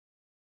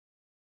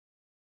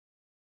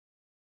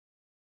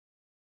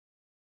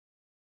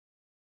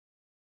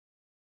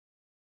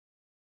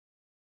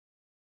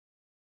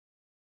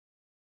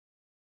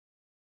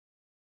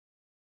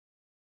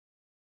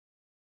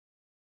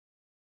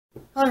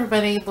Hello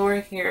everybody, Laura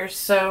here.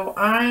 So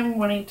I'm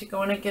wanting to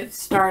go in and get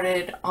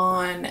started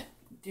on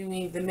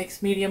doing the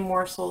mixed media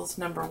morsels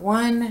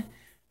 #1,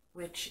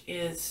 which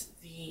is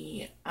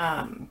the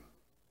saran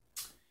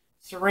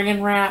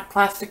wrap,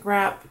 plastic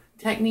wrap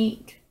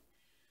technique.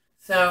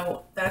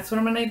 So that's what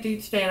I'm going to do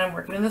today, and I'm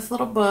working in this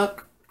little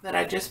book that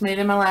I just made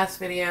in my last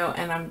video,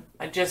 and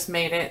I just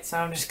made it, so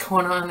I'm just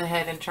going on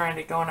ahead and trying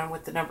to go on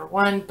with the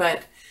 #1,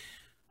 but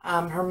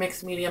her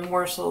mixed media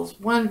morsels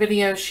 1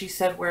 video, she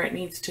said where it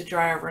needs to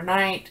dry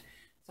overnight.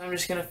 So I'm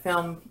just going to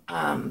film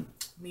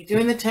me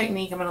doing the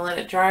technique. I'm going to let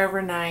it dry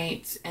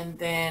overnight, and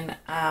then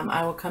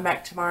I will come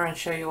back tomorrow and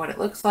show you what it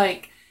looks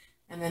like,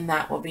 and then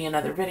that will be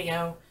another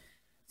video.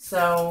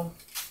 So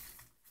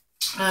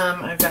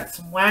I've got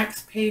some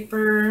wax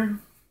paper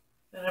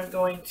that I'm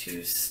going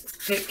to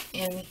stick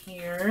in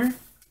here.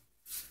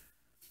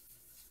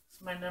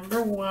 It's my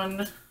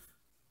 #1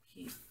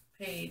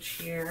 page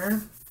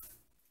here.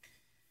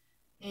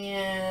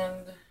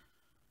 And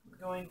I'm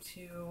going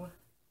to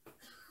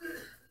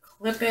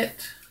clip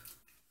it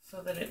so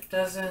that it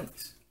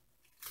doesn't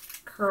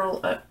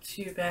curl up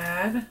too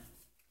bad.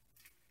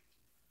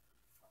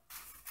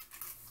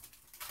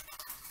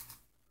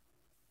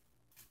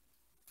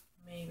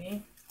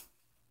 Maybe.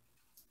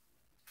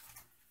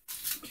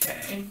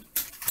 Okay. And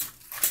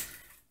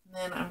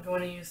then I'm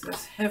going to use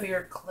this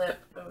heavier clip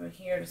over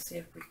here to see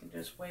if we can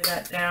just weigh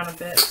that down a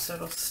bit so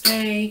it'll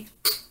stay.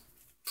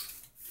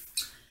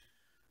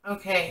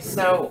 Okay,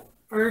 so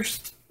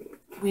first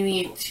we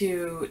need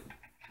to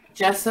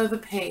gesso the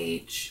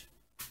page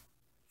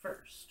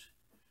first.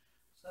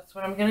 So that's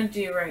what I'm going to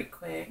do right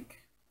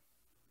quick.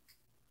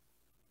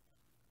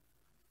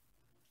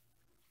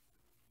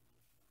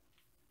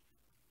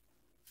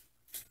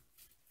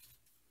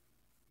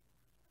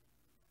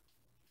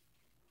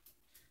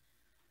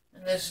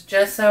 And this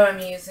gesso I'm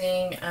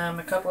using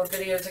a couple of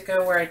videos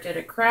ago where I did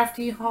a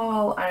crafty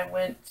haul. I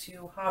went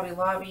to Hobby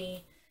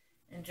Lobby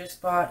and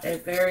just bought a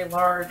very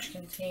large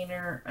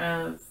container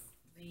of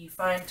the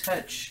Fine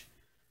Touch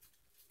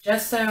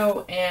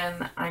gesso,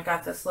 and I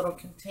got this little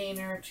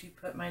container to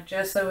put my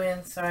gesso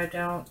in so I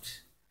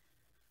don't,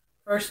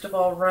 first of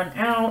all, run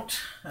out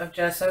of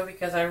gesso,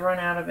 because I run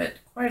out of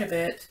it quite a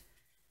bit,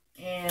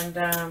 and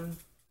then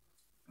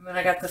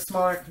I got the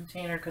smaller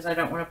container because I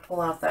don't want to pull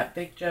out that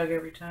big jug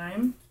every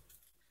time.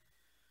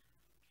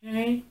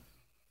 Okay,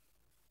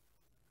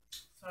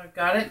 so I've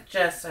got it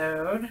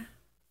gessoed.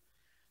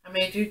 I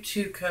may do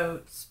 2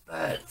 coats,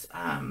 but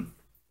I'll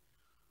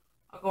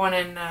go on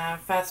and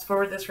fast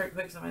forward this right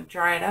quick because I'm going to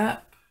dry it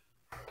up.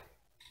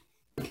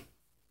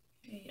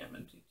 Okay, I'm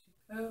going to do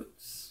 2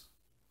 coats.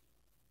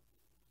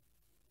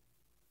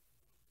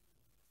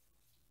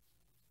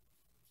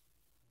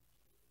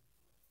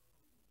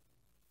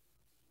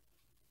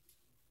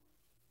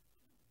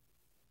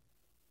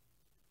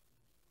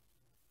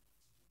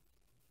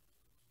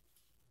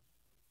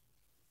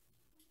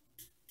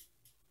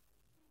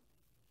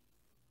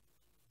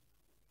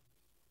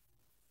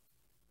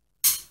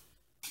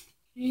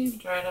 Okay,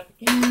 dry it up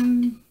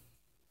again.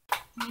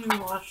 And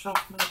wash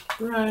off my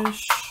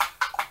brush.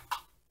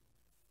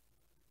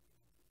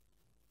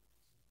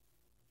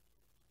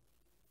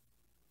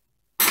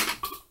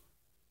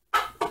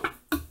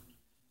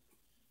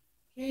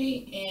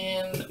 Okay,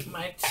 and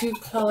my 2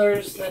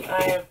 colors that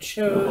I have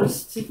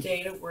chose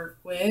today to work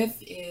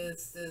with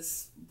is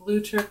this blue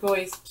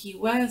turquoise Key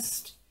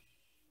West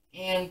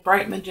and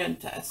bright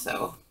magenta.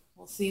 So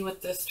we'll see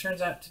what this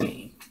turns out to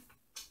be.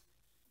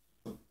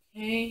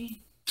 Okay.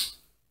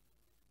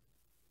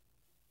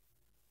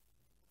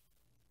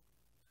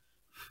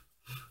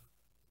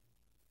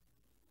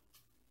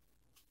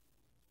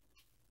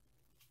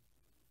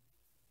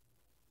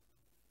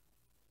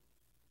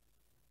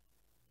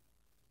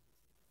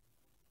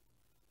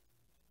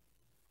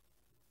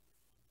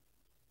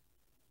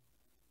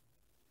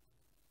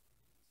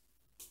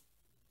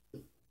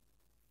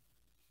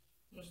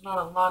 There's not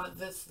a lot of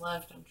this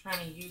left. I'm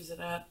trying to use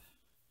it up.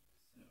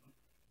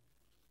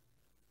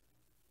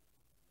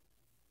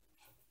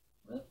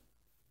 So.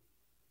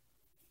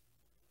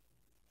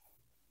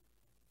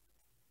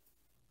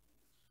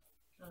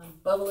 Kind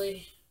of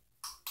bubbly.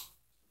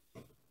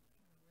 All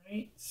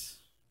right.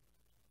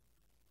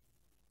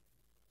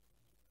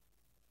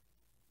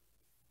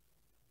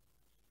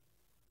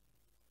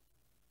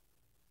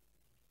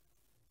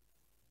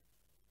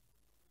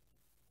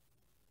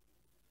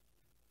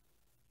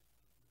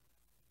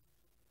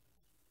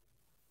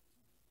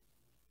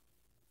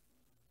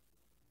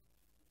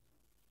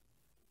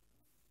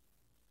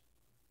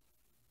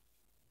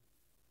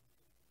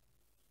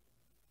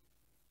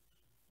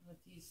 With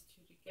these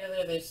 2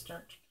 together, they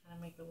start to kind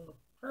of make a little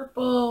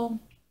purple.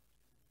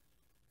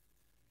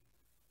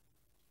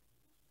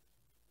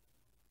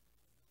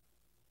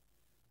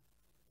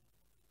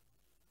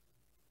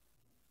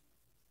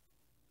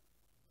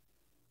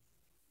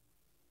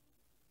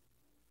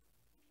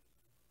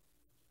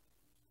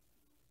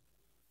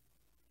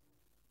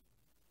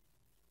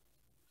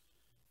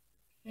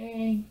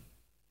 Okay,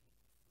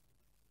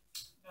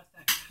 got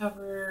that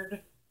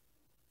covered.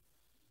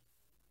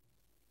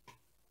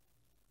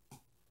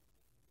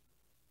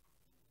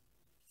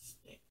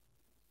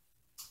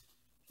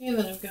 And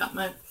then I've got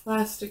my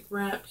plastic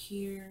wrap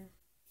here.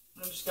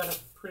 I just got a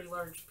pretty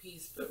large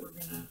piece, but we're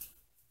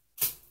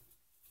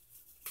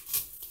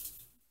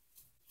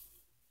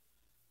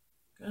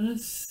gonna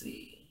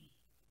see.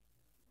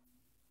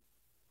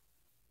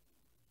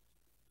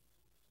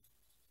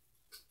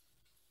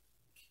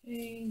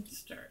 Okay,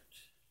 start.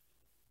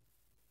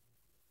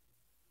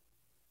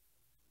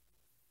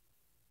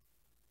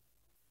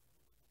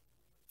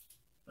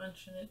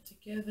 Bunching it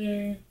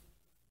together.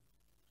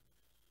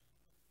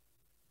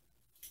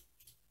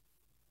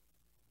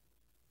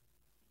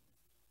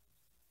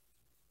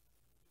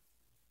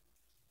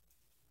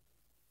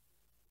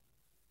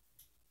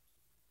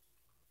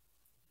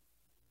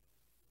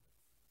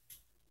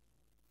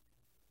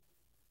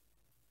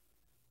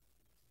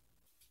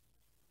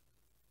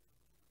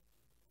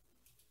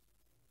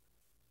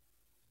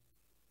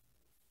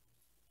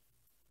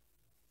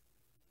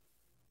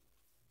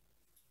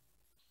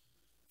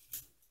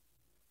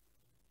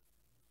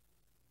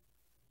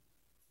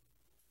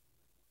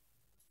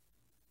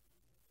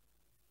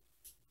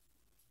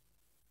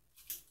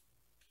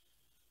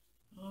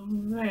 All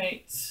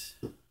right,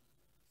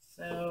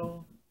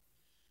 so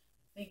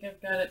I think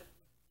I've got it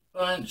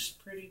bunched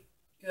pretty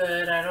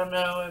good. I don't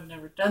know, I've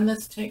never done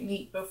this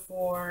technique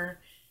before,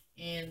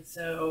 and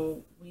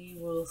so we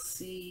will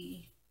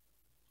see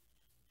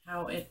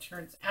how it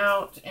turns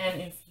out.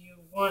 And if you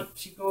want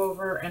to go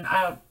over, and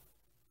I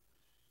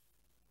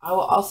will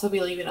also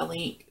be leaving a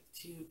link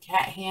to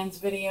Cat Hands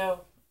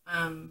video,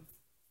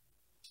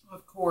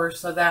 of course,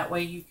 so that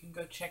way you can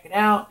go check it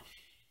out.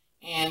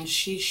 And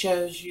she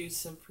shows you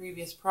some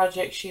previous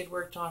projects she had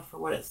worked on for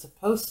what it's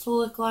supposed to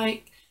look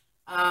like.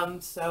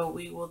 So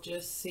we will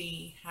just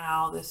see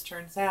how this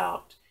turns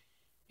out,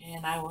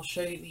 and I will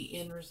show you the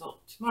end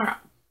result tomorrow.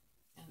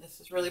 And this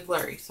is really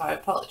blurry, so I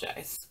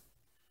apologize.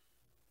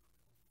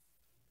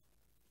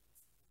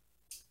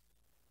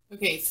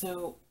 Okay,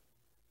 so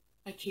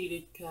I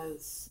cheated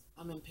because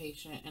I'm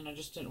impatient and I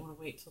just didn't want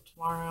to wait till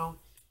tomorrow.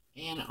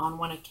 And on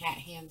one of Cat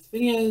Hands'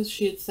 videos,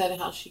 she had said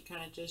how she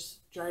kind of just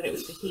dried it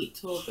with the heat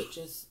tool, but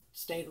just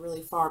stayed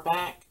really far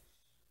back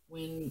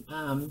when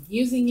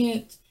using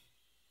it.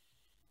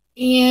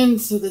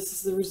 And so this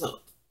is the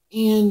result.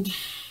 And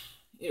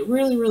it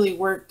really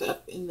worked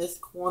up in this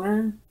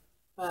corner,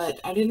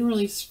 but I didn't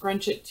really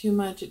scrunch it too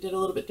much. It did a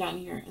little bit down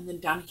here. And then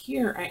down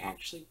here, I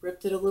actually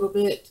ripped it a little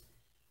bit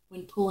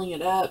when pulling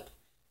it up.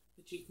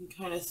 But you can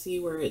kind of see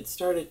where it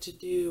started to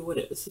do what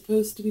it was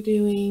supposed to be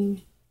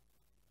doing.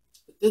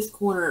 This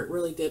corner, it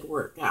really did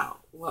work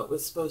out what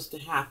was supposed to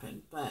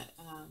happen, but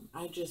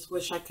I just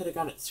wish I could have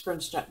got it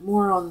scrunched up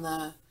more on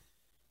the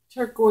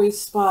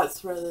turquoise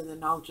spots rather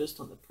than all just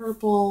on the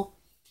purple.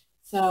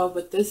 So,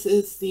 but this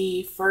is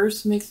the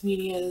first Mixed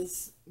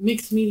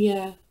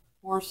Media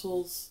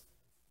Morsels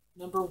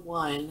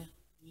 #1,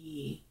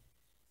 the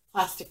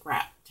plastic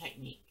wrap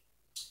technique.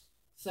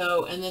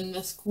 So, and then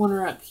this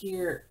corner up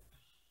here,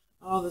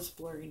 oh, this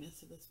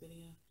blurriness of this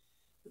video.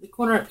 But the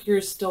corner up here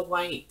is still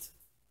white.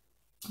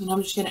 And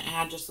I'm just going to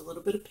add just a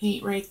little bit of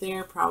paint right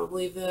there,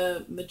 probably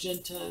the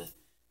magenta,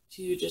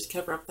 to just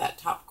cover up that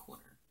top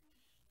corner.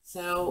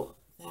 So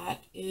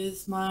that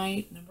is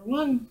my #1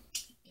 in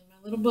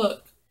my little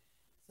book.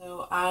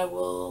 So I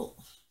will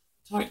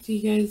talk to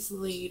you guys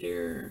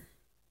later.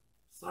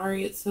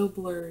 Sorry it's so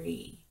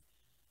blurry.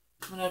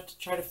 I'm going to have to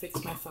try to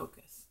fix my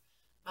focus.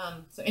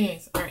 So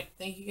anyways, all right.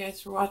 Thank you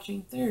guys for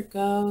watching. There it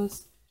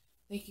goes.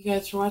 Thank you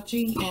guys for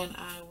watching, and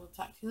I will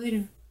talk to you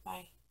later.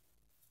 Bye.